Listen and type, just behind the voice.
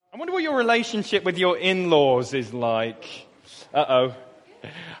wonder what your relationship with your in-laws is like. Uh-oh.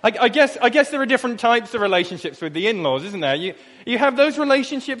 I guess there are different types of relationships with the in-laws, isn't there? You have those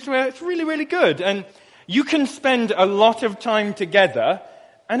relationships where it's really, really good, and you can spend a lot of time together,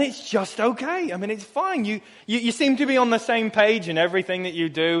 and it's just okay. I mean, it's fine. You seem to be on the same page in everything that you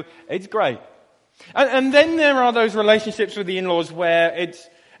do. It's great. And then there are those relationships with the in-laws where it's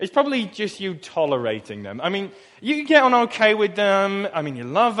probably just you tolerating them. I mean, you get on okay with them. I mean, you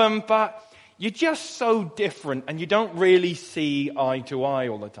love them, but you're just so different and you don't really see eye to eye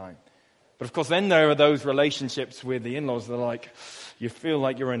all the time. But of course, then there are those relationships with the in-laws that are like, you feel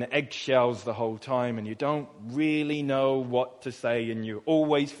like you're in eggshells the whole time and you don't really know what to say and you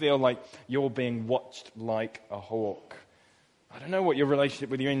always feel like you're being watched like a hawk. I don't know what your relationship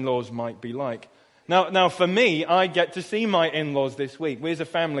with your in-laws might be like. Now, for me, I get to see my in-laws this week. We as a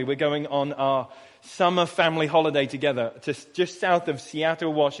family, we're going on our summer family holiday together to just south of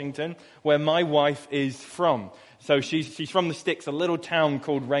Seattle, Washington, where my wife is from. So she's from the sticks, a little town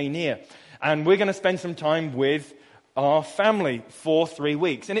called Rainier. And we're going to spend some time with our family for 3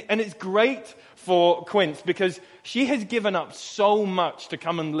 weeks. And it's great for Quince because she has given up so much to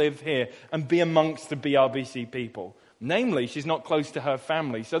come and live here and be amongst the BRBC people. Namely, she's not close to her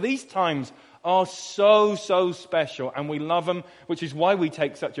family. So these times are so special, and we love them, which is why we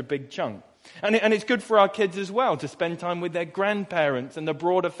take such a big chunk. And it's good for our kids as well to spend time with their grandparents and the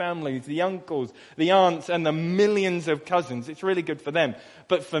broader families, the uncles, the aunts, and the millions of cousins. It's really good for them.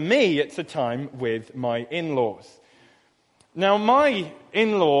 But for me, it's a time with my in-laws. Now, my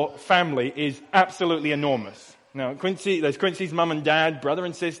in-law family is absolutely enormous. Now, there's Quincy's mum and dad, brother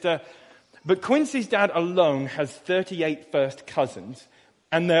and sister. But Quincy's dad alone has 38 first cousins,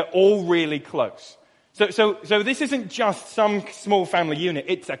 and they're all really close. So this isn't just some small family unit,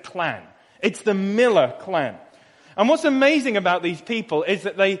 it's a clan. It's the Miller clan. And what's amazing about these people is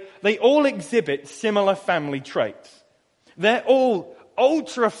that they all exhibit similar family traits. They're all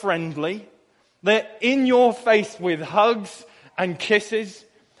ultra friendly. They're in your face with hugs and kisses.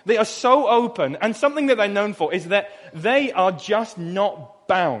 They are so open. And something that they're known for is that they are just not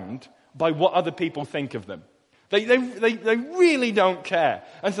bound by what other people think of them. They really don't care.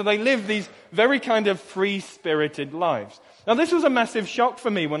 And so they live these very kind of free-spirited lives. Now, this was a massive shock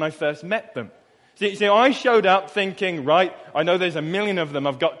for me when I first met them. See, I showed up thinking, right, I know there's a million of them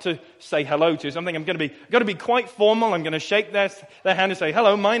I've got to say hello to. So I'm thinking got to be quite formal. I'm going to shake their hand and say,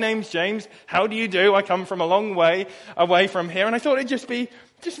 hello, my name's James. How do you do? I come from a long way away from here. And I thought it'd just be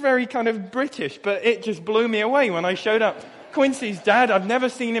very kind of British. But it just blew me away when I showed up. Quincy's dad, I've never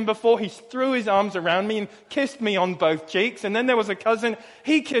seen him before. He threw his arms around me and kissed me on both cheeks. And then there was a cousin,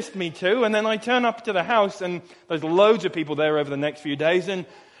 he kissed me too. And then I turn up to the house and there's loads of people there over the next few days. And,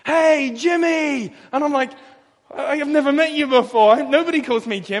 hey, Jimmy! And I'm like, I have never met you before. Nobody calls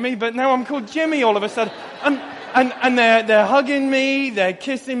me Jimmy, but now I'm called Jimmy all of a sudden. And they're hugging me, they're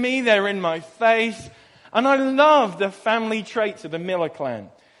kissing me, they're in my face. And I love the family traits of the Miller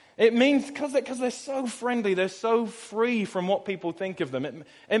clan. It means because they're so friendly, they're so free from what people think of them.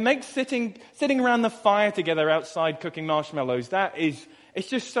 It makes sitting around the fire together outside cooking marshmallows, it's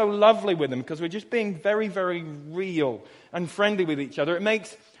just so lovely with them because we're just being very, very real and friendly with each other. It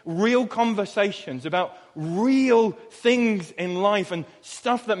makes real conversations about real things in life and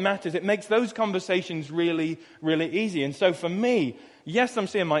stuff that matters. It makes those conversations really, really easy. And so for me, yes, I'm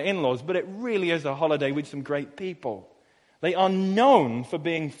seeing my in-laws, but it really is a holiday with some great people. They are known for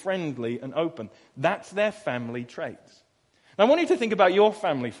being friendly and open. That's their family traits. Now, I want you to think about your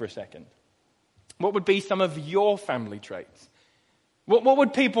family for a second. What would be some of your family traits? What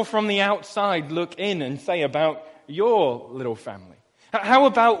would people from the outside look in and say about your little family? How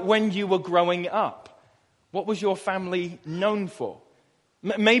about when you were growing up? What was your family known for?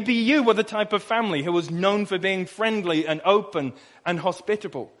 Maybe you were the type of family who was known for being friendly and open and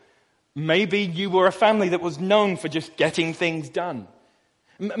hospitable. Maybe you were a family that was known for just getting things done.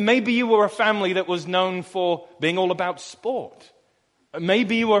 Maybe you were a family that was known for being all about sport.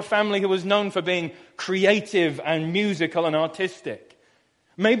 Maybe you were a family who was known for being creative and musical and artistic.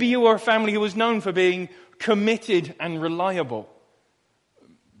 Maybe you were a family who was known for being committed and reliable.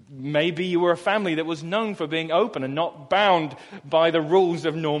 Maybe you were a family that was known for being open and not bound by the rules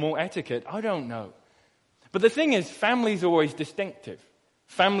of normal etiquette. I don't know. But the thing is, families are always distinctive.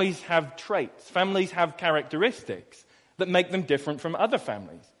 Families have traits. Families have characteristics that make them different from other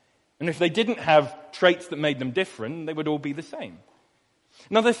families. And if they didn't have traits that made them different, they would all be the same.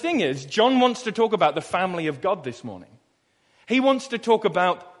 Now the thing is, John wants to talk about the family of God this morning. He wants to talk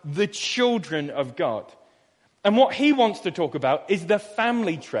about the children of God. And what he wants to talk about is the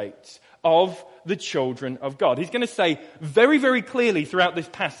family traits of the children of God. He's going to say very, very clearly throughout this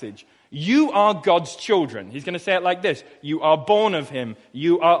passage, you are God's children. He's going to say it like this, you are born of him,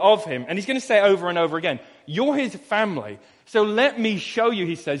 you are of him. And he's going to say it over and over again, you're his family. So let me show you,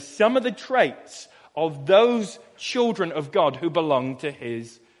 he says, some of the traits of those children of God who belong to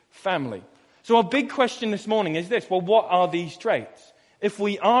his family. So our big question this morning is this, well, what are these traits? If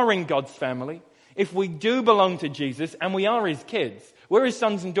we are in God's family, if we do belong to Jesus and we are his kids, we're his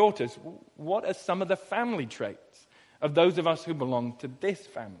sons and daughters, what are some of the family traits of those of us who belong to this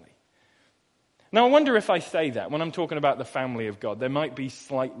family? Now, I wonder if I say that, when I'm talking about the family of God, there might be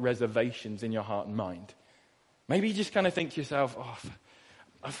slight reservations in your heart and mind. Maybe you just kind of think to yourself, oh,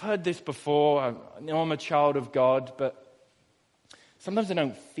 I've heard this before, I know I'm a child of God, but sometimes I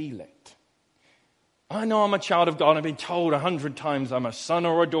don't feel it. I know I'm a child of God, I've been told 100 times I'm a son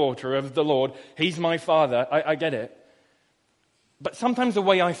or a daughter of the Lord, he's my father, I get it. But sometimes the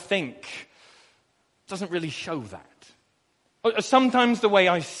way I think doesn't really show that. Sometimes the way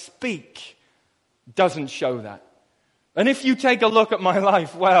I speak doesn't show that. And if you take a look at my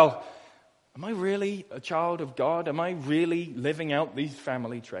life, well, am I really a child of God? Am I really living out these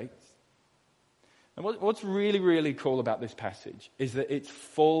family traits? And what's really, really cool about this passage is that it's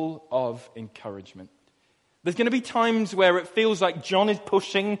full of encouragement. There's going to be times where it feels like John is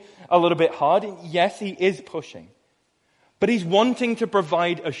pushing a little bit hard. Yes, he is pushing. But he's wanting to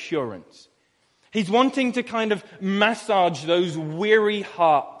provide assurance. He's wanting to kind of massage those weary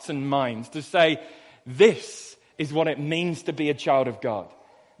hearts and minds to say, this is what it means to be a child of God.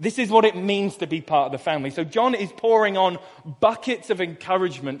 This is what it means to be part of the family. So John is pouring on buckets of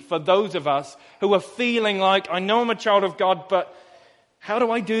encouragement for those of us who are feeling like, I know I'm a child of God, but how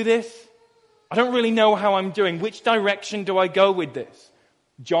do I do this? I don't really know how I'm doing. Which direction do I go with this?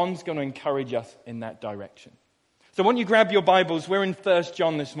 John's going to encourage us in that direction. So when you grab your Bibles, we're in 1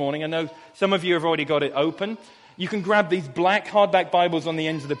 John this morning. I know some of you have already got it open. You can grab these black hardback Bibles on the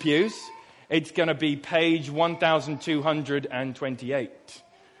ends of the pews. It's going to be page 1228.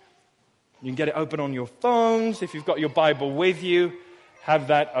 You can get it open on your phones. If you've got your Bible with you, have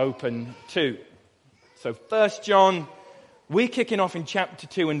that open too. So 1 John, we're kicking off in chapter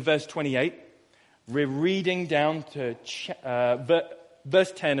 2 and verse 28. We're reading down to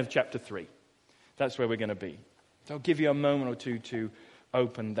verse 10 of chapter 3. That's where we're going to be. So I'll give you a moment or two to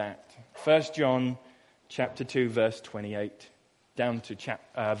open that. 1 John chapter 2 verse 28 down to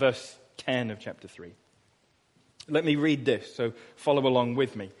verse 10 of chapter 3. Let me read this, so follow along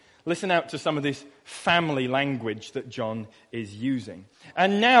with me. Listen out to some of this family language that John is using.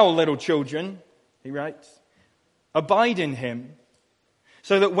 And now, little children, he writes, abide in him,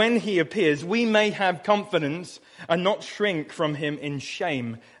 so that when he appears, we may have confidence and not shrink from him in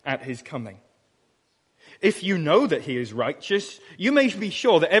shame at his coming. If you know that he is righteous, you may be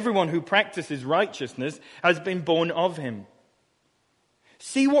sure that everyone who practices righteousness has been born of him.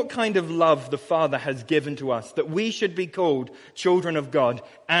 See what kind of love the Father has given to us, that we should be called children of God,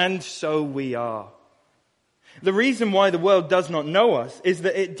 and so we are. The reason why the world does not know us is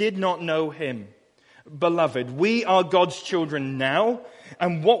that it did not know him. Beloved, we are God's children now,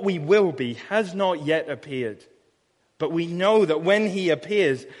 and what we will be has not yet appeared. But we know that when he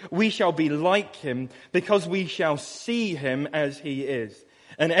appears, we shall be like him, because we shall see him as he is.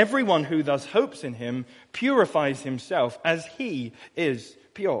 And everyone who thus hopes in him purifies himself as he is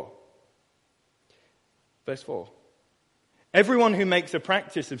pure. Verse 4. Everyone who makes a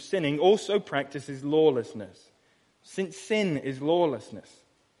practice of sinning also practices lawlessness, since sin is lawlessness.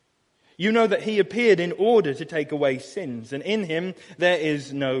 You know that he appeared in order to take away sins, and in him there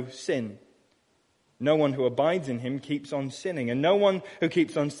is no sin. No one who abides in him keeps on sinning, and no one who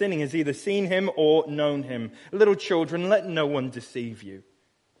keeps on sinning has either seen him or known him. Little children, let no one deceive you.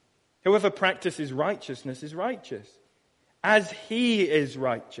 Whoever practices righteousness is righteous, as he is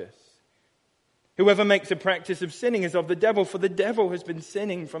righteous. Whoever makes a practice of sinning is of the devil, for the devil has been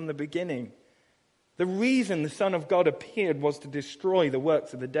sinning from the beginning. The reason the Son of God appeared was to destroy the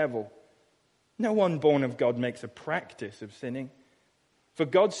works of the devil. No one born of God makes a practice of sinning, for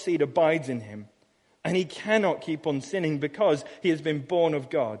God's seed abides in him, and he cannot keep on sinning because he has been born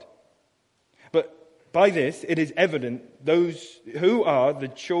of God. But by this it is evident those who are the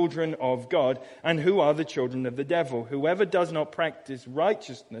children of God and who are the children of the devil. Whoever does not practice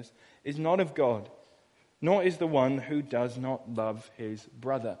righteousness is not of God, nor is the one who does not love his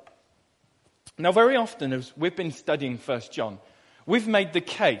brother. Now, very often as we've been studying 1 John, we've made the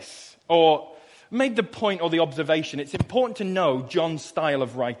case or made the point or the observation. It's important to know John's style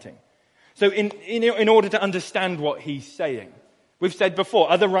of writing. So in order to understand what he's saying, we've said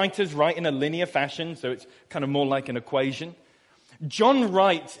before, other writers write in a linear fashion, so it's kind of more like an equation. John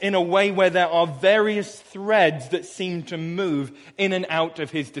writes in a way where there are various threads that seem to move in and out of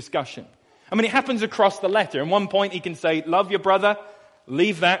his discussion. I mean, it happens across the letter. At one point he can say, love your brother,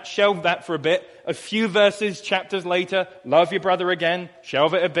 leave that, shelve that for a bit. A few verses, chapters later, love your brother again,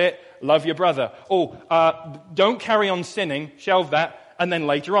 shelve it a bit, love your brother. Don't carry on sinning, shelve that. And then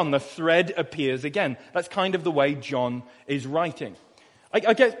later on, the thread appears again. That's kind of the way John is writing.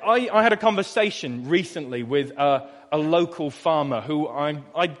 I had a conversation recently with a local farmer who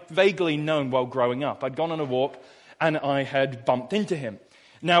I'd vaguely known while growing up. I'd gone on a walk and I had bumped into him.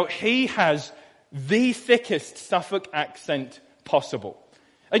 Now, he has the thickest Suffolk accent possible.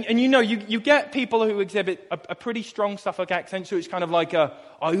 And you get people who exhibit a pretty strong Suffolk accent, so it's kind of like are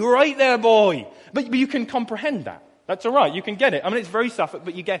you right there, boy? But you can comprehend that. That's all right. You can get it. I mean, it's very Suffolk,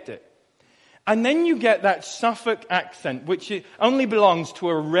 but you get it. And then you get that Suffolk accent, which only belongs to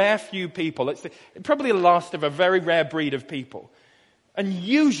a rare few people. It's probably the last of a very rare breed of people. And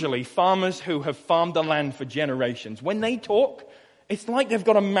usually farmers who have farmed the land for generations, when they talk, it's like they've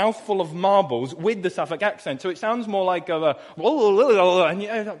got a mouthful of marbles with the Suffolk accent. So it sounds more like and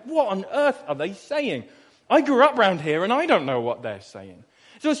you're like, what on earth are they saying? I grew up around here and I don't know what they're saying.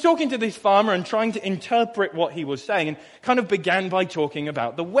 So I was talking to this farmer and trying to interpret what he was saying, and kind of began by talking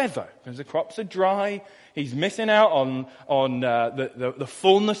about the weather. Because the crops are dry, he's missing out on the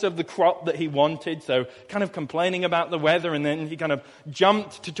fullness of the crop that he wanted, so kind of complaining about the weather, and then he kind of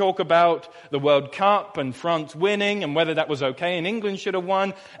jumped to talk about the World Cup and France winning and whether that was okay and England should have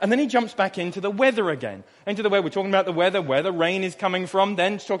won, and then he jumps back into the weather again. Into the weather, we're talking about the weather, where the rain is coming from,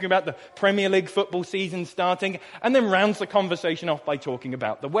 then talking about the Premier League football season starting, and then rounds the conversation off by talking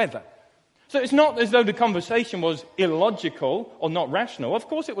about the weather. So it's not as though the conversation was illogical or not rational. Of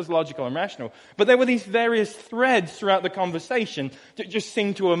course it was logical and rational. But there were these various threads throughout the conversation that just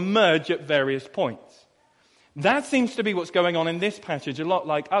seemed to emerge at various points. That seems to be what's going on in this passage, a lot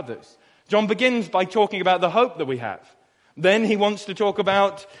like others. John begins by talking about the hope that we have. Then he wants to talk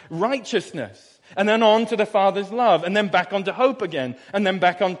about righteousness. And then on to the Father's love, and then back onto hope again, and then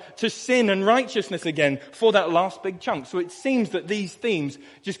back on to sin and righteousness again for that last big chunk. So it seems that these themes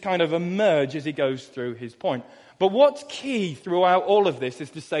just kind of emerge as he goes through his point. But what's key throughout all of this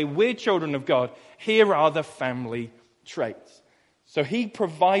is to say, we're children of God. Here are the family traits. So he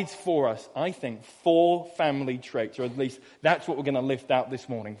provides for us, I think, 4 family traits, or at least that's what we're going to lift out this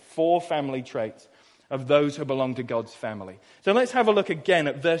morning. 4 family traits of those who belong to God's family. So let's have a look again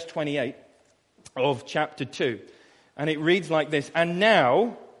at verse 28. Of chapter 2. And it reads like this: and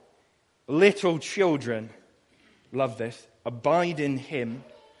now, little children, love this, abide in him,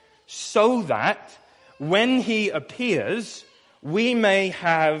 so that when he appears, we may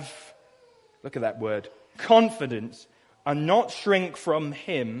have, look at that word, confidence, and not shrink from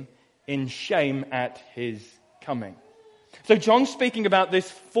him in shame at his coming. So John's speaking about this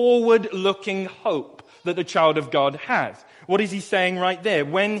forward-looking hope that the child of God has. What is he saying right there?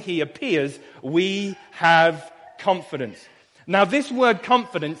 When he appears, we have confidence. Now, this word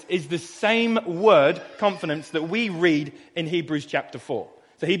confidence is the same word, confidence, that we read in Hebrews chapter 4.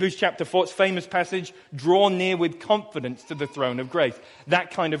 So Hebrews chapter 4, it's famous passage, draw near with confidence to the throne of grace.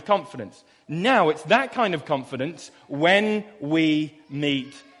 That kind of confidence. Now, it's that kind of confidence when we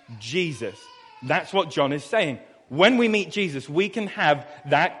meet Jesus. That's what John is saying. When we meet Jesus, we can have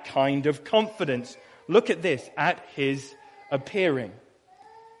that kind of confidence. Look at this, at his appearing.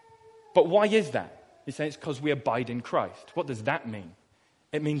 But why is that? He's saying it's because we abide in Christ. What does that mean?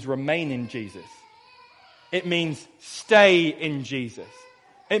 It means remain in Jesus. It means stay in Jesus.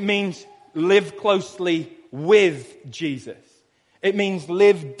 It means live closely with Jesus. It means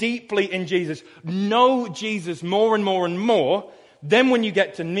live deeply in Jesus. Know Jesus more and more and more. Then when you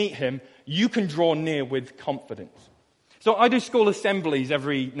get to meet him, you can draw near with confidence. So I do school assemblies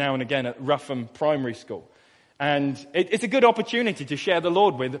every now and again at Rougham Primary School. And it's a good opportunity to share the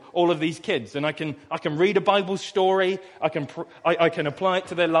Lord with all of these kids. And I can read a Bible story, I can apply it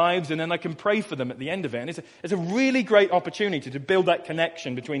to their lives, and then I can pray for them at the end of it. And it's a really great opportunity to build that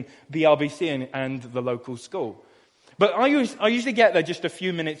connection between BRBC and the local school. But I usually get there just a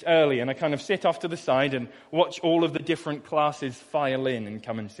few minutes early, and I kind of sit off to the side and watch all of the different classes file in and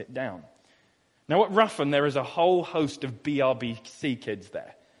come and sit down. Now at Rougham, there is a whole host of BRBC kids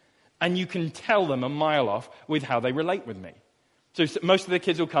there. And you can tell them a mile off with how they relate with me. So most of the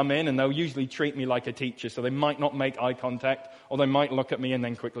kids will come in and they'll usually treat me like a teacher, so they might not make eye contact, or they might look at me and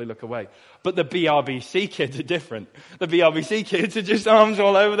then quickly look away. But the BRBC kids are different. The BRBC kids are just arms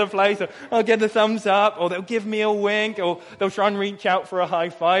all over the place. Or I'll get the thumbs up, or they'll give me a wink, or they'll try and reach out for a high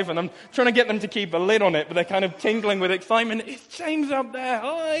five, and I'm trying to get them to keep a lid on it, but they're kind of tingling with excitement. It's James up there,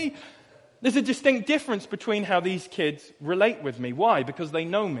 hi! There's a distinct difference between how these kids relate with me. Why? Because they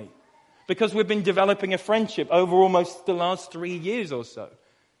know me. Because we've been developing a friendship over almost the last 3 years or so.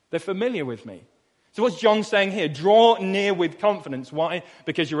 They're familiar with me. So what's John saying here? Draw near with confidence. Why?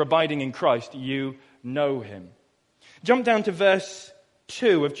 Because you're abiding in Christ. You know him. Jump down to verse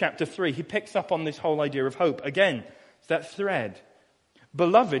 2 of chapter 3. He picks up on this whole idea of hope. Again, it's that thread.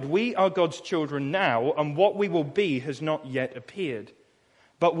 Beloved, we are God's children now, and what we will be has not yet appeared.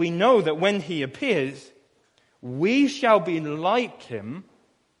 But we know that when he appears, we shall be like him,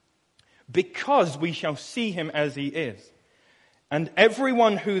 because we shall see him as he is. And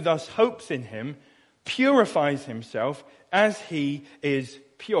everyone who thus hopes in him purifies himself as he is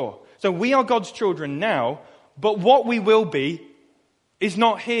pure. So we are God's children now, but what we will be is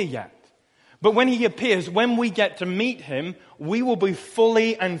not here yet. But when he appears, when we get to meet him, we will be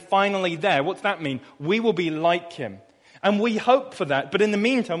fully and finally there. What's that mean? We will be like him. And we hope for that. But in the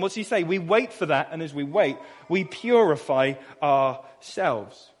meantime, what's he say? We wait for that, and as we wait, we purify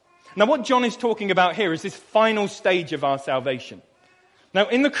ourselves. Now, what John is talking about here is this final stage of our salvation. Now,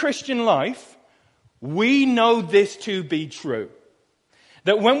 in the Christian life, we know this to be true.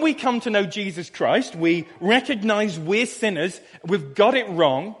 That when we come to know Jesus Christ, we recognize we're sinners, we've got it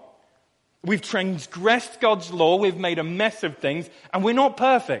wrong, we've transgressed God's law, we've made a mess of things, and we're not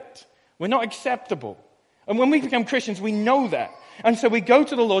perfect. We're not acceptable. And when we become Christians, we know that. And so we go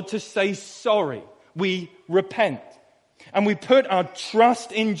to the Lord to say sorry. We repent. And we put our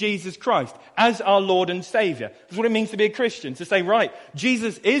trust in Jesus Christ as our Lord and Savior. That's what it means to be a Christian. To say, right,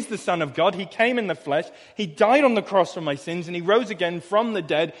 Jesus is the Son of God. He came in the flesh. He died on the cross for my sins. And he rose again from the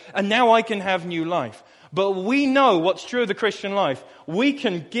dead. And now I can have new life. But we know what's true of the Christian life. We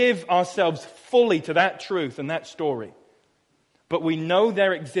can give ourselves fully to that truth and that story. But we know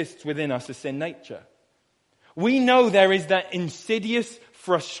there exists within us a sin nature. We know there is that insidious,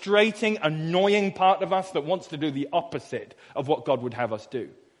 frustrating, annoying part of us that wants to do the opposite of what God would have us do.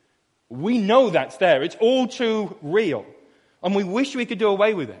 We know that's there. It's all too real. And we wish we could do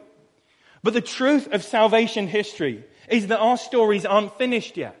away with it. But the truth of salvation history is that our stories aren't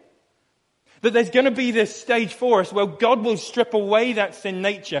finished yet. That there's going to be this stage for us where God will strip away that sin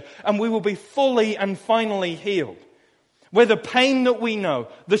nature and we will be fully and finally healed. Where the pain that we know,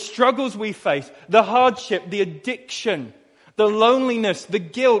 the struggles we face, the hardship, the addiction, the loneliness, the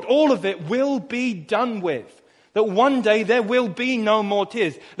guilt, all of it will be done with. That one day there will be no more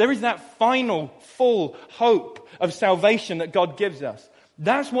tears. There is that final, full hope of salvation that God gives us.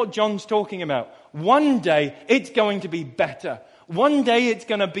 That's what John's talking about. One day it's going to be better. One day it's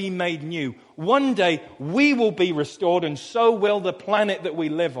going to be made new. One day we will be restored, and so will the planet that we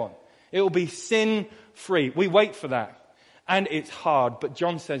live on. It will be sin-free. We wait for that. And it's hard, but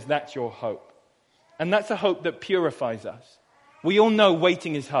John says that's your hope. And that's a hope that purifies us. We all know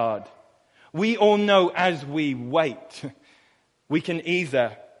waiting is hard. We all know as we wait, we can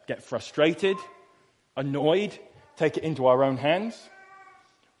either get frustrated, annoyed, take it into our own hands,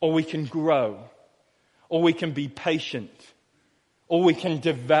 or we can grow, or we can be patient, or we can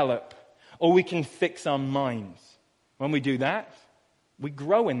develop, or we can fix our minds. When we do that, we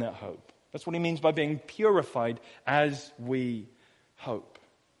grow in that hope. That's what he means by being purified as we hope.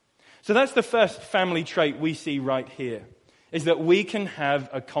 So that's the first family trait we see right here, is that we can have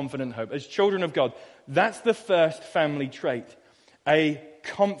a confident hope. As children of God, that's the first family trait, a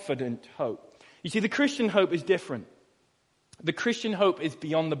confident hope. You see, the Christian hope is different. The Christian hope is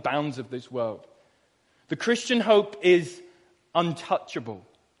beyond the bounds of this world. The Christian hope is untouchable.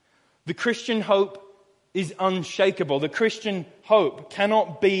 The Christian hope is unshakable. The Christian hope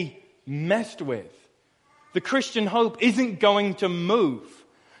cannot be messed with. The Christian hope isn't going to move.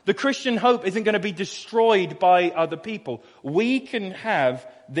 The Christian hope isn't going to be destroyed by other people. We can have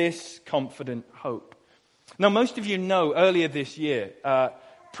this confident hope. Now, most of you know earlier this year,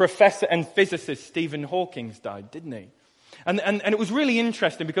 professor and physicist Stephen Hawking died, didn't he? And it was really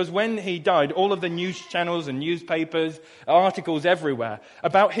interesting because when he died, all of the news channels and newspapers, articles everywhere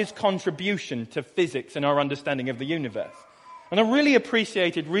about his contribution to physics and our understanding of the universe. And I really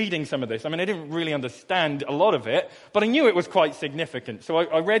appreciated reading some of this. I mean, I didn't really understand a lot of it, but I knew it was quite significant. So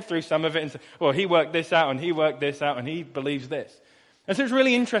I read through some of it and said, well, he worked this out and he worked this out and he believes this. And so it's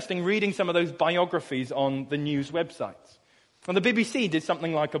really interesting reading some of those biographies on the news websites. And the BBC did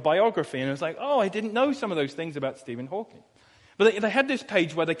something like a biography, and I was like, oh, I didn't know some of those things about Stephen Hawking. But they had this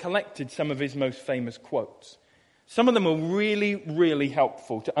page where they collected some of his most famous quotes. Some of them were really, really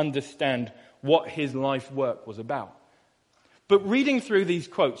helpful to understand what his life work was about. But reading through these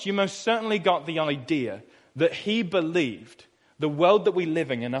quotes, you most certainly got the idea that he believed the world that we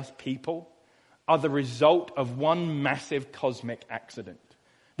live in and us people are the result of one massive cosmic accident.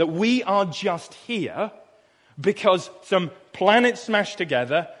 that we are just here because some planets smashed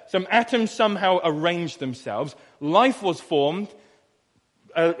together, some atoms somehow arranged themselves, life was formed,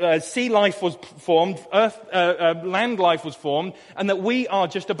 sea life was formed, land life was formed, and that we are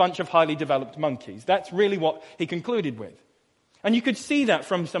just a bunch of highly developed monkeys. That's really what he concluded with. And you could see that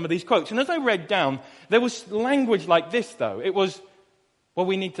from some of these quotes. And as I read down, there was language like this, though. It was, well,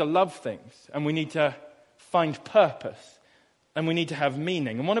 we need to love things, and we need to find purpose, and we need to have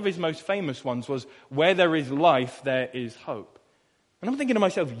meaning. And one of his most famous ones was, where there is life, there is hope. And I'm thinking to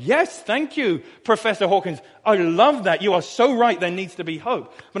myself, yes, thank you, Professor Hawkins. I love that. You are so right. There needs to be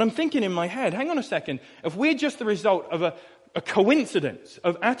hope. But I'm thinking in my head, hang on a second. If we're just the result of a coincidence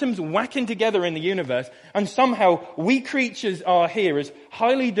of atoms whacking together in the universe, and somehow we creatures are here as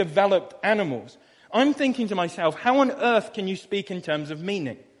highly developed animals, I'm thinking to myself, how on earth can you speak in terms of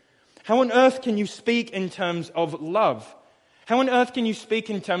meaning? How on earth can you speak in terms of love? How on earth can you speak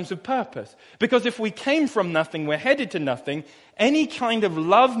in terms of purpose? Because if we came from nothing, we're headed to nothing, any kind of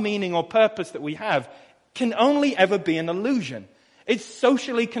love, meaning, or purpose that we have can only ever be an illusion. It's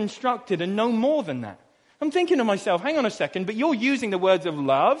socially constructed and no more than that. I'm thinking to myself, hang on a second, but you're using the words of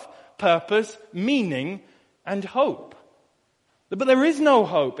love, purpose, meaning, and hope. But there is no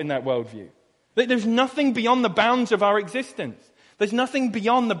hope in that worldview. There's nothing beyond the bounds of our existence. There's nothing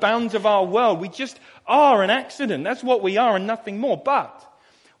beyond the bounds of our world. We just are an accident. That's what we are and nothing more. But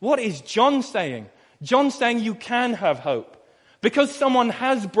what is John saying? John's saying you can have hope. Because someone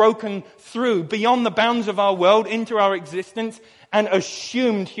has broken through beyond the bounds of our world into our existence and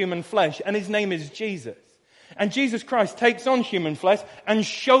assumed human flesh. And his name is Jesus. And Jesus Christ takes on human flesh and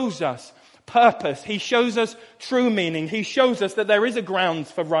shows us purpose. He shows us true meaning. He shows us that there is a grounds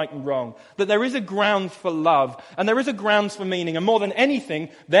for right and wrong. That there is a ground for love. And there is a grounds for meaning. And more than anything,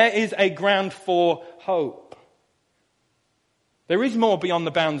 there is a ground for hope. There is more beyond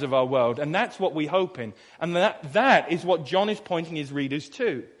the bounds of our world. And that's what we hope in. And that is what John is pointing his readers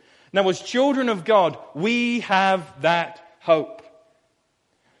to. Now, as children of God, we have that hope.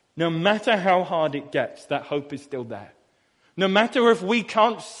 No matter how hard it gets, that hope is still there. No matter if we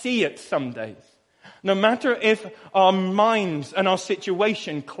can't see it some days. No matter if our minds and our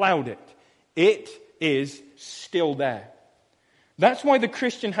situation cloud it. It is still there. That's why the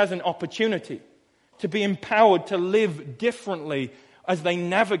Christian has an opportunity to be empowered to live differently as they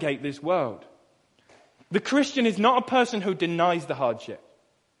navigate this world. The Christian is not a person who denies the hardship.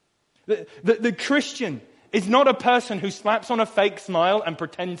 The Christian is not a person who slaps on a fake smile and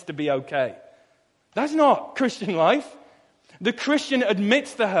pretends to be okay. That's not Christian life. The Christian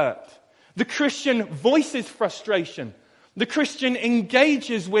admits the hurt. The Christian voices frustration. The Christian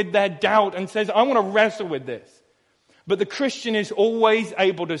engages with their doubt and says, I want to wrestle with this. But the Christian is always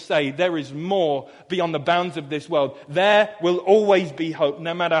able to say, there is more beyond the bounds of this world. There will always be hope,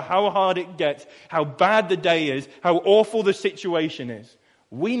 no matter how hard it gets, how bad the day is, how awful the situation is.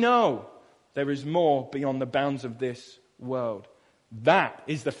 We know there is more beyond the bounds of this world. That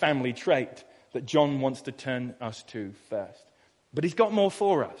is the family trait that John wants to turn us to first. But he's got more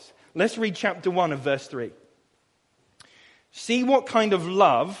for us. Let's read chapter 1 of verse 3. See what kind of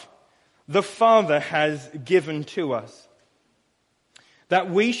love the Father has given to us, that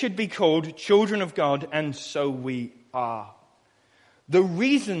we should be called children of God, and so we are. The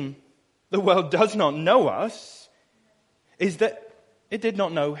reason the world does not know us is that it did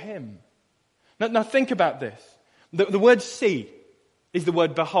not know him. Now think about this. The word see is the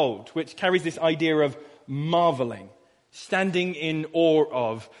word behold, which carries this idea of marveling, standing in awe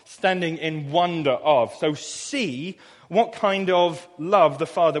of, standing in wonder of. So see what kind of love the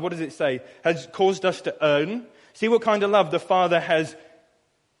Father, what does it say, has caused us to earn. See what kind of love the Father has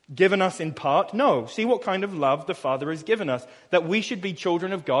given us in part. No, see what kind of love the Father has given us, that we should be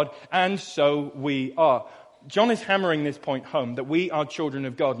children of God, and so we are. John is hammering this point home, that we are children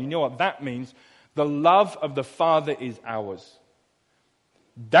of God. You know what that means? The love of the Father is ours.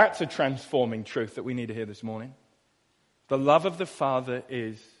 That's a transforming truth that we need to hear this morning. The love of the Father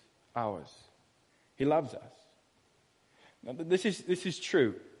is ours. He loves us. Now, this is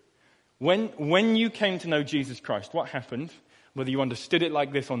true. When you came to know Jesus Christ, what happened? Whether you understood it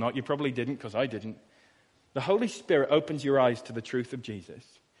like this or not, you probably didn't, because I didn't. The Holy Spirit opens your eyes to the truth of Jesus.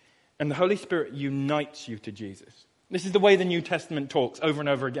 And the Holy Spirit unites you to Jesus. This is the way the New Testament talks over and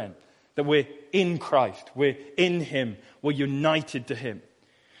over again. That we're in Christ. We're in Him. We're united to Him.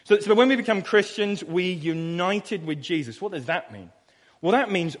 So when we become Christians, we united with Jesus. What does that mean? Well,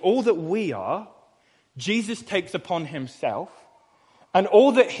 that means all that we are, Jesus takes upon himself, and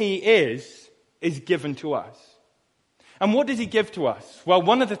all that he is given to us. And what does he give to us? Well,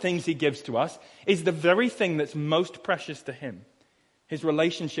 one of the things he gives to us is the very thing that's most precious to him, his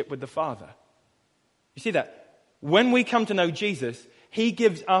relationship with the Father. You see that? When we come to know Jesus, he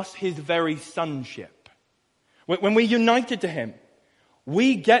gives us his very sonship. When we're united to him,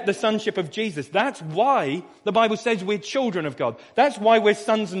 we get the sonship of Jesus. That's why the Bible says we're children of God. That's why we're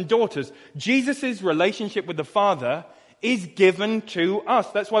sons and daughters. Jesus' relationship with the Father is given to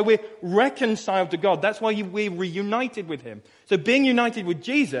us. That's why we're reconciled to God. That's why we're reunited with him. So being united with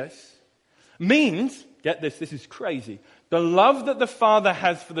Jesus means, get this is crazy, the love that the Father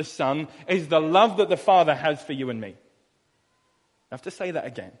has for the Son is the love that the Father has for you and me. I have to say that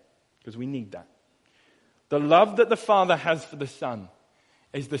again, because we need that. The love that the Father has for the Son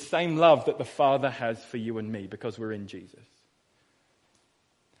is the same love that the Father has for you and me, because we're in Jesus.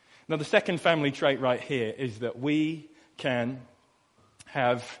 Now, the second family trait right here is that we can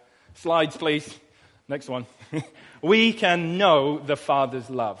have, slides please, next one. We can know the Father's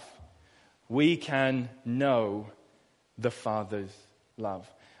love. We can know the Father's love.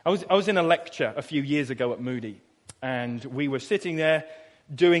 I was in a lecture a few years ago at Moody, and we were sitting there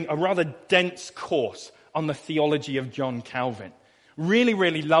doing a rather dense course on the theology of John Calvin. Really,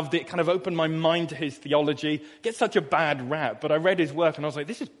 really loved it. Kind of opened my mind to his theology. Gets such a bad rap, but I read his work and I was like,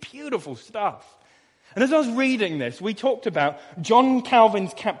 this is beautiful stuff. And as I was reading this, we talked about John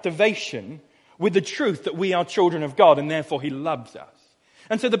Calvin's captivation with the truth that we are children of God and therefore he loves us.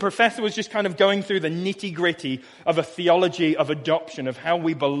 And so the professor was just kind of going through the nitty-gritty of a theology of adoption, of how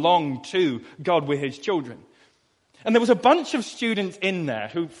we belong to God, we're his children. And there was a bunch of students in there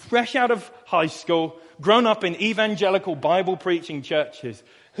who, fresh out of high school, grown up in evangelical Bible-preaching churches,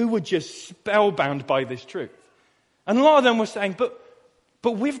 who were just spellbound by this truth. And a lot of them were saying,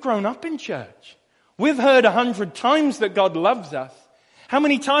 but we've grown up in church. We've heard 100 times that God loves us. How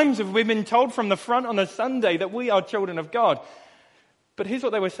many times have we been told from the front on a Sunday that we are children of God? But here's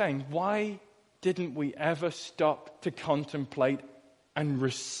what they were saying. Why didn't we ever stop to contemplate and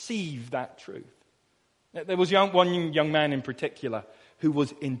receive that truth? There was one young man in particular who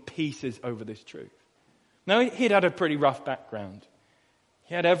was in pieces over this truth. Now, he'd had a pretty rough background.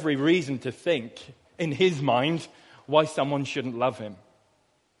 He had every reason to think, in his mind, why someone shouldn't love him.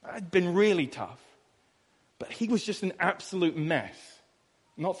 It had been really tough. But he was just an absolute mess.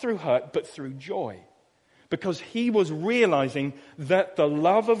 Not through hurt, but through joy. Because he was realizing that the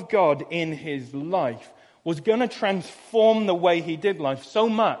love of God in his life was going to transform the way he did life so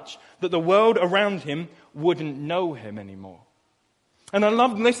much that the world around him wouldn't know him anymore. And I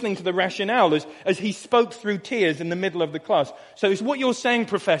loved listening to the rationale as he spoke through tears in the middle of the class. So is what you're saying,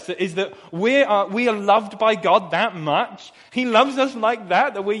 Professor, is that we are loved by God that much? He loves us like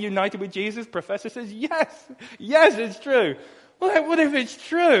that we're united with Jesus? Professor says, yes, it's true. Well, what if it's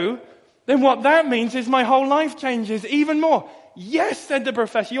true? Then what that means is my whole life changes even more. Yes, said the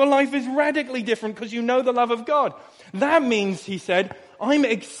professor, your life is radically different because you know the love of God. That means, he said, I'm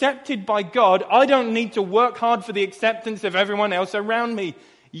accepted by God. I don't need to work hard for the acceptance of everyone else around me.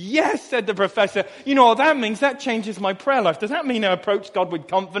 Yes, said the professor. You know what that means? That changes my prayer life. Does that mean I approach God with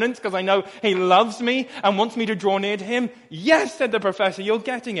confidence because I know he loves me and wants me to draw near to him? Yes, said the professor. You're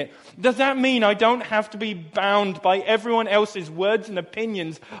getting it. Does that mean I don't have to be bound by everyone else's words and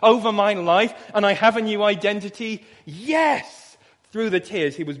opinions over my life and I have a new identity? Yes. Through the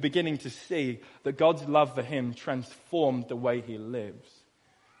tears, he was beginning to see that God's love for him transformed the way he lives.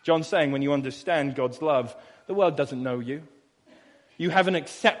 John's saying, when you understand God's love, the world doesn't know you. You have an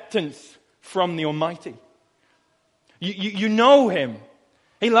acceptance from the Almighty. You know him.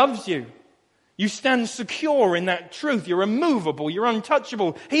 He loves you. You stand secure in that truth. You're immovable. You're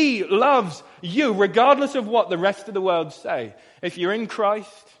untouchable. He loves you, regardless of what the rest of the world say. If you're in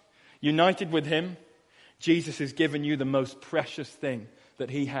Christ, united with him, Jesus has given you the most precious thing that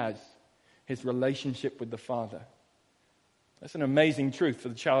he has, his relationship with the Father. That's an amazing truth for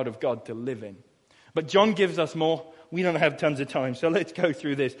the child of God to live in. But John gives us more. We don't have tons of time, so let's go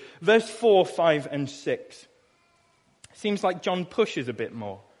through this. Verse 4, 5, and 6. Seems like John pushes a bit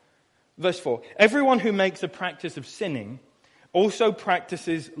more. Verse 4, everyone who makes a practice of sinning also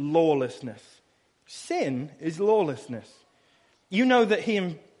practices lawlessness. Sin is lawlessness. You know that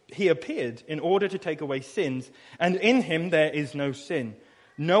he appeared in order to take away sins, and in him there is no sin.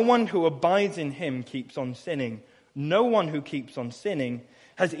 No one who abides in him keeps on sinning. No one who keeps on sinning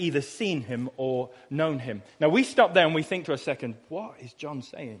has either seen him or known him. Now we stop there and we think for a second, what is John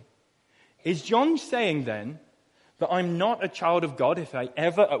saying? Is John saying then that I'm not a child of God if I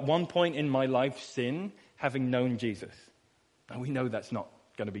ever at one point in my life sin, having known Jesus? And we know that's not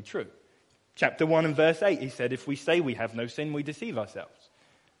going to be true. Chapter 1 and verse 8, he said, if we say we have no sin, we deceive ourselves.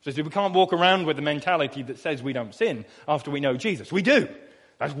 So we can't walk around with the mentality that says we don't sin after we know Jesus. We do.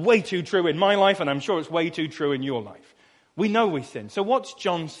 That's way too true in my life, and I'm sure it's way too true in your life. We know we sin. So what's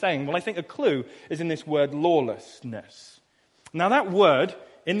John saying? Well, I think a clue is in this word lawlessness. Now that word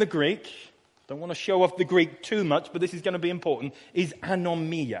in the Greek, don't want to show off the Greek too much, but this is going to be important, is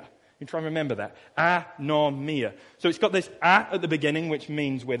anomia. You try and remember that. Anomia. So it's got this a at the beginning, which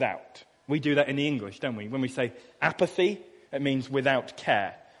means without. We do that in the English, don't we? When we say apathy, it means without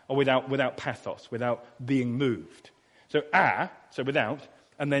care, or without pathos, without being moved. So so without,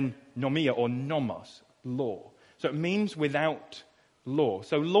 and then nomia or nomos, law. So it means without law.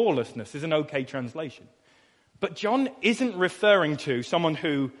 So lawlessness is an okay translation. But John isn't referring to someone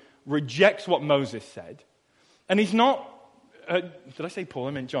who rejects what Moses said. And he's not, did I say Paul? I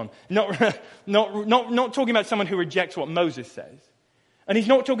meant John. Not talking about someone who rejects what Moses says. And he's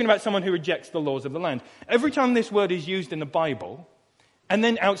not talking about someone who rejects the laws of the land. Every time this word is used in the Bible, and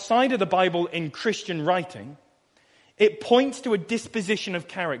then outside of the Bible in Christian writing, it points to a disposition of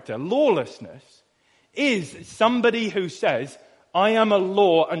character. Lawlessness is somebody who says, I am a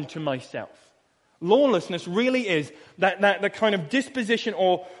law unto myself. Lawlessness really is that kind of disposition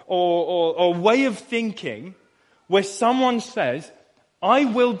or way of thinking where someone says, I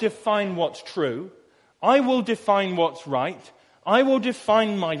will define what's true, I will define what's right, I will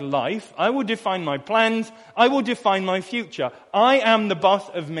define my life, I will define my plans, I will define my future. I am the boss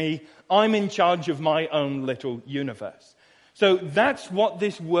of me, I'm in charge of my own little universe. So that's what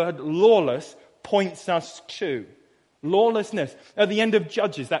this word lawless points us to. Lawlessness. At the end of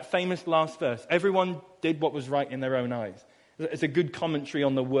Judges, that famous last verse, everyone did what was right in their own eyes. It's a good commentary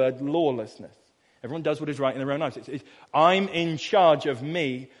on the word lawlessness. Everyone does what is right in their own eyes. I'm in charge of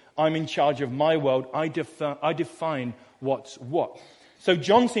me. I'm in charge of my world. I define what's what. So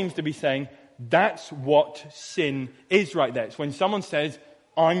John seems to be saying that's what sin is right there. It's when someone says,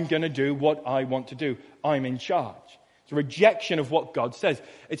 I'm going to do what I want to do. I'm in charge. It's a rejection of what God says.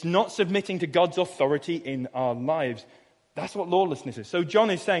 It's not submitting to God's authority in our lives. That's what lawlessness is. So John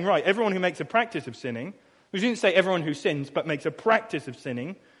is saying, right, everyone who makes a practice of sinning, we didn't say everyone who sins, but makes a practice of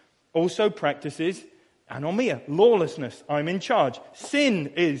sinning, also practices anomia, lawlessness. I'm in charge.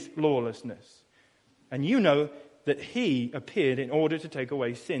 Sin is lawlessness. And you know that he appeared in order to take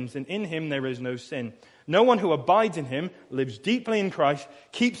away sins, and in him there is no sin. No one who abides in him, lives deeply in Christ,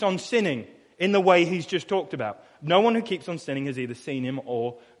 keeps on sinning in the way he's just talked about. No one who keeps on sinning has either seen him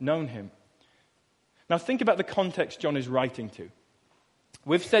or known him. Now think about the context John is writing to.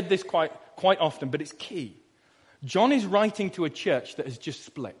 We've said this quite often, but it's key. John is writing to a church that has just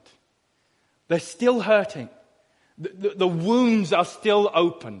split. They're still hurting. The wounds are still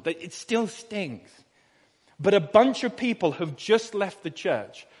open. It still stings. But a bunch of people have just left the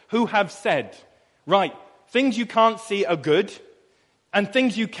church who have said, right, things you can't see are good, and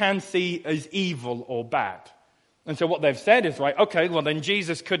things you can see as evil or bad. And so what they've said is, right, okay, well then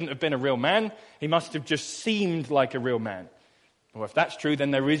Jesus couldn't have been a real man. He must have just seemed like a real man. Well, if that's true,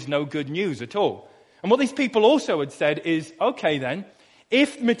 then there is no good news at all. And what these people also had said is, okay then,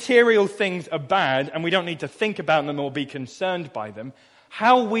 if material things are bad and we don't need to think about them or be concerned by them,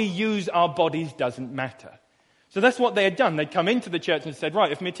 how we use our bodies doesn't matter. So that's what they had done. They'd come into the church and said,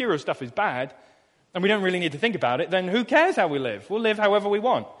 right, if material stuff is bad and we don't really need to think about it, then who cares how we live? We'll live however we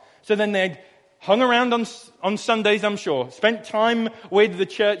want. So then they'd hung around on Sundays, I'm sure, spent time with the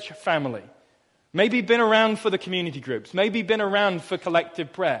church family, maybe been around for the community groups, maybe been around for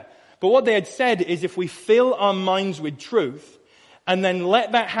collective prayer. But what they had said is if we fill our minds with truth and then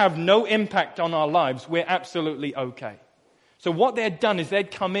let that have no impact on our lives, we're absolutely okay. So what they had done is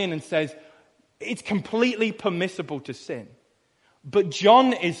they'd come in and says, it's completely permissible to sin. But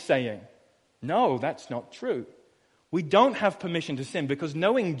John is saying, no, that's not true. We don't have permission to sin because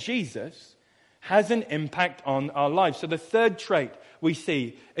knowing Jesus has an impact on our lives. So the third trait we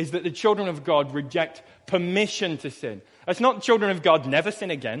see is that the children of God reject permission to sin. It's not children of God never sin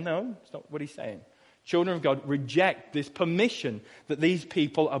again. No, it's not what he's saying. Children of God reject this permission that these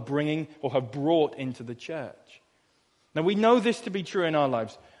people are bringing or have brought into the church. Now we know this to be true in our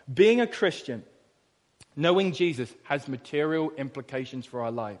lives. Being a Christian, knowing Jesus has material implications for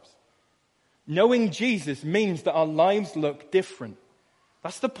our lives. Knowing Jesus means that our lives look different.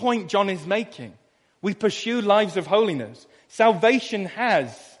 That's the point John is making. We pursue lives of holiness. Salvation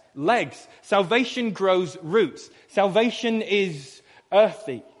has legs. Salvation grows roots. Salvation is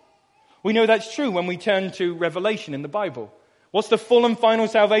earthy. We know that's true when we turn to Revelation in the Bible. What's the full and final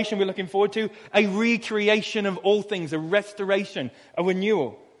salvation we're looking forward to? A recreation of all things, a restoration, a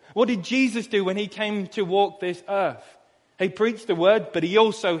renewal. What did Jesus do when he came to walk this earth? He preached the word, but he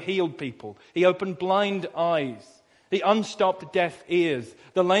also healed people. He opened blind eyes. The unstopped deaf ears.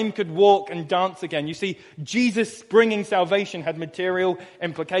 The lame could walk and dance again. You see, Jesus bringing salvation had material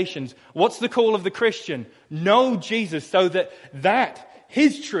implications. What's the call of the Christian? Know Jesus so that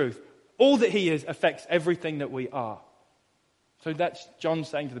his truth, all that he is, affects everything that we are. So that's John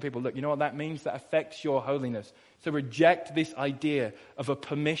saying to the people, look, you know what that means? That affects your holiness. So reject this idea of a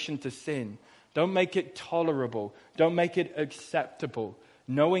permission to sin. Don't make it tolerable. Don't make it acceptable.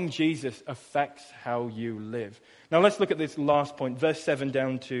 Knowing Jesus affects how you live. Now let's look at this last point, verse 7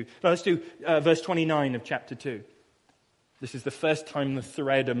 let's do verse 29 of chapter 2. This is the first time the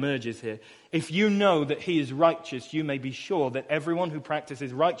thread emerges here. If you know that he is righteous, you may be sure that everyone who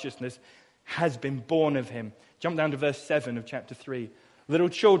practices righteousness has been born of him. Jump down to verse 7 of chapter 3. Little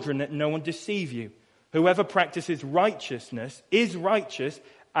children, let no one deceive you. Whoever practices righteousness is righteous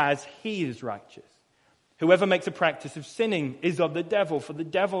as he is righteous. Whoever makes a practice of sinning is of the devil, for the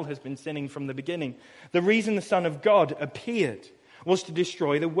devil has been sinning from the beginning. The reason the Son of God appeared was to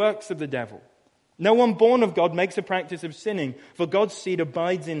destroy the works of the devil. No one born of God makes a practice of sinning, for God's seed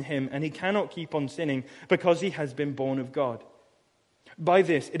abides in him, and he cannot keep on sinning because he has been born of God. By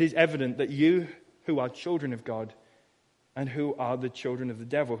this it is evident that you who are children of God and who are the children of the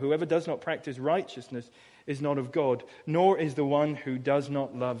devil. Whoever does not practice righteousness is not of God, nor is the one who does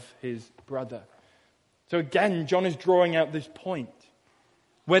not love his brother. So again, John is drawing out this point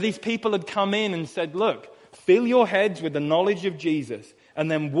where these people had come in and said, look, fill your heads with the knowledge of Jesus and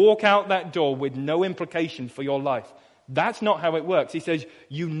then walk out that door with no implication for your life. That's not how it works. He says,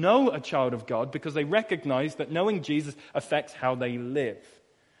 you know a child of God because they recognize that knowing Jesus affects how they live.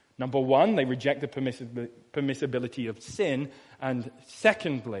 Number one, they reject the permissibility of sin. And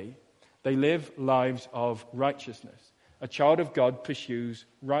secondly, they live lives of righteousness. A child of God pursues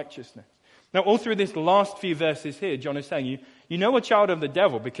righteousness. Now, all through this last few verses here, John is saying, you know a child of the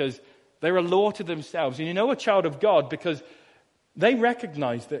devil because they're a law to themselves. And you know a child of God because they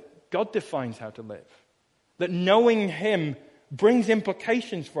recognize that God defines how to live. That knowing him brings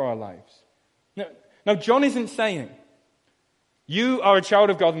implications for our lives. Now, John isn't saying, you are a child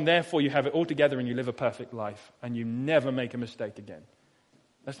of God and therefore you have it all together and you live a perfect life and you never make a mistake again.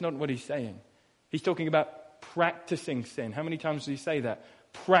 That's not what he's saying. He's talking about practicing sin. How many times does he say that?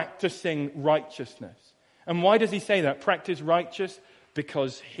 Practicing righteousness. And why does he say that? Practice righteous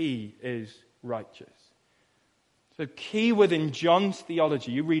because he is righteous. So key within John's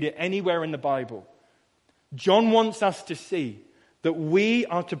theology, you read it anywhere in the Bible, John wants us to see that we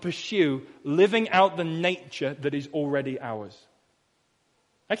are to pursue living out the nature that is already ours.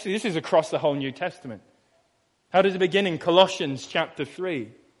 Actually, this is across the whole New Testament. How does it begin in Colossians chapter 3?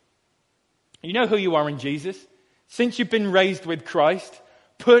 You know who you are in Jesus. Since you've been raised with Christ,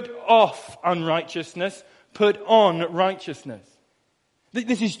 put off unrighteousness, put on righteousness.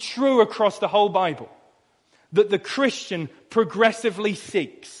 This is true across the whole Bible. That the Christian progressively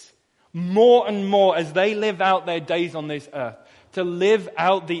seeks more and more as they live out their days on this earth to live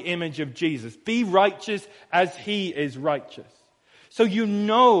out the image of Jesus. Be righteous as he is righteous. So you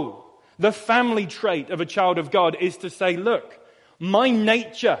know the family trait of a child of God is to say, look, my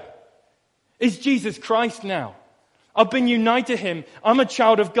nature is Jesus Christ now. I've been united to him. I'm a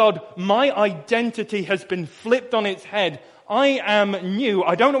child of God. My identity has been flipped on its head. I am new.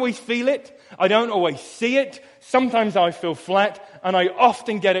 I don't always feel it. I don't always see it. Sometimes I feel flat and I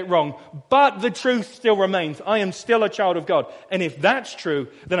often get it wrong. But the truth still remains. I am still a child of God. And if that's true,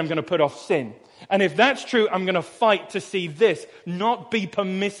 then I'm going to put off sin. And if that's true, I'm going to fight to see this not be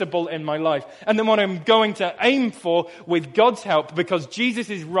permissible in my life. And then what I'm going to aim for with God's help, because Jesus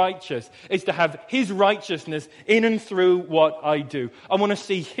is righteous, is to have his righteousness in and through what I do. I want to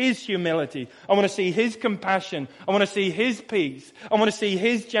see his humility. I want to see his compassion. I want to see his peace. I want to see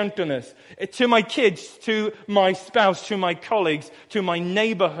his gentleness to my kids, to my spouse, to my colleagues, to my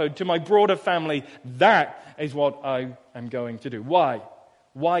neighborhood, to my broader family. That is what I am going to do. Why?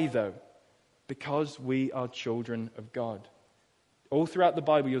 Why though? Because we are children of God. All throughout the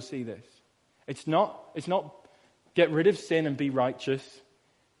Bible you'll see this. It's not get rid of sin and be righteous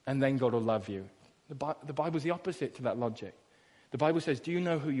and then God will love you. The Bible's the opposite to that logic. The Bible says, do you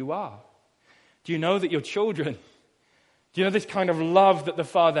know who you are? Do you know that you're children? Do you know this kind of love that the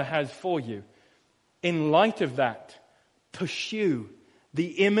Father has for you? In light of that, pursue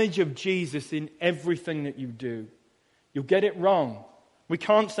the image of Jesus in everything that you do. You'll get it wrong. We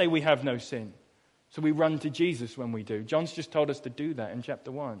can't say we have no sin. So we run to Jesus when we do. John's just told us to do that in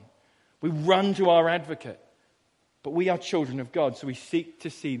chapter 1. We run to our advocate. But we are children of God, so we seek to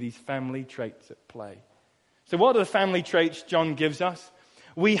see these family traits at play. So what are the family traits John gives us?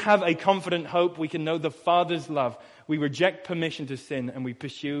 We have a confident hope. We can know the Father's love. We reject permission to sin and we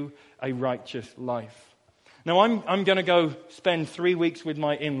pursue a righteous life. Now, I'm going to go spend 3 weeks with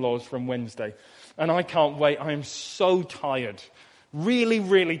my in-laws from Wednesday. And I can't wait. I am so tired. Really,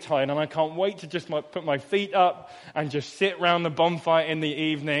 really tired. And I can't wait to just put my feet up and just sit around the bonfire in the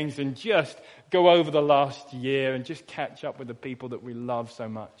evenings and just go over the last year and just catch up with the people that we love so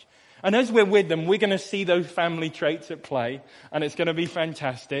much. And as we're with them, we're going to see those family traits at play. And it's going to be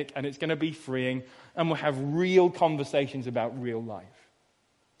fantastic. And it's going to be freeing. And we'll have real conversations about real life.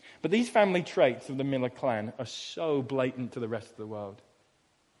 But these family traits of the Miller clan are so blatant to the rest of the world.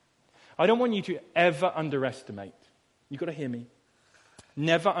 I don't want you to ever underestimate. You've got to hear me.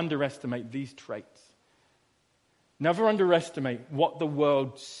 Never underestimate these traits. Never underestimate what the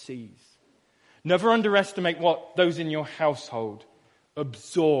world sees. Never underestimate what those in your household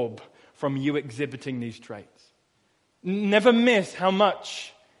absorb from you exhibiting these traits. Never miss how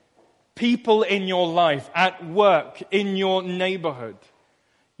much people in your life, at work, in your neighborhood,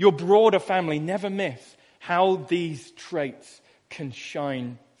 your broader family, never miss how these traits can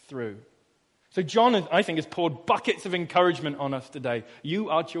shine through. So John, I think, has poured buckets of encouragement on us today. You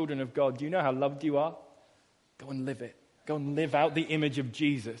are children of God. Do you know how loved you are? Go and live it. Go and live out the image of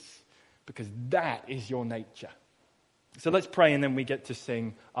Jesus, because that is your nature. So let's pray, and then we get to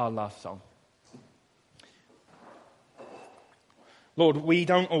sing our last song. Lord, we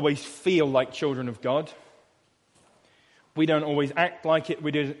don't always feel like children of God. We don't always act like it.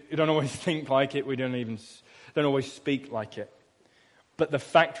 We don't always think like it. We don't always speak like it. But the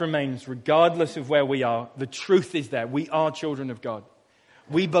fact remains, regardless of where we are, the truth is there. We are children of God.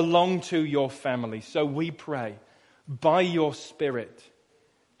 We belong to your family. So we pray, by your Spirit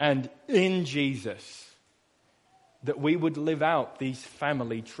and in Jesus, that we would live out these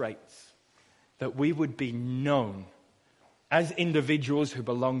family traits, that we would be known as individuals who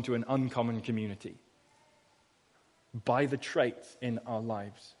belong to an uncommon community by the traits in our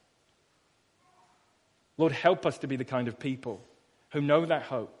lives. Lord, help us to be the kind of people who know that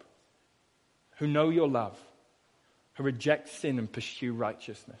hope, who know your love, who reject sin and pursue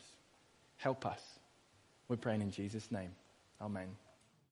righteousness. Help us. We're praying in Jesus' name. Amen.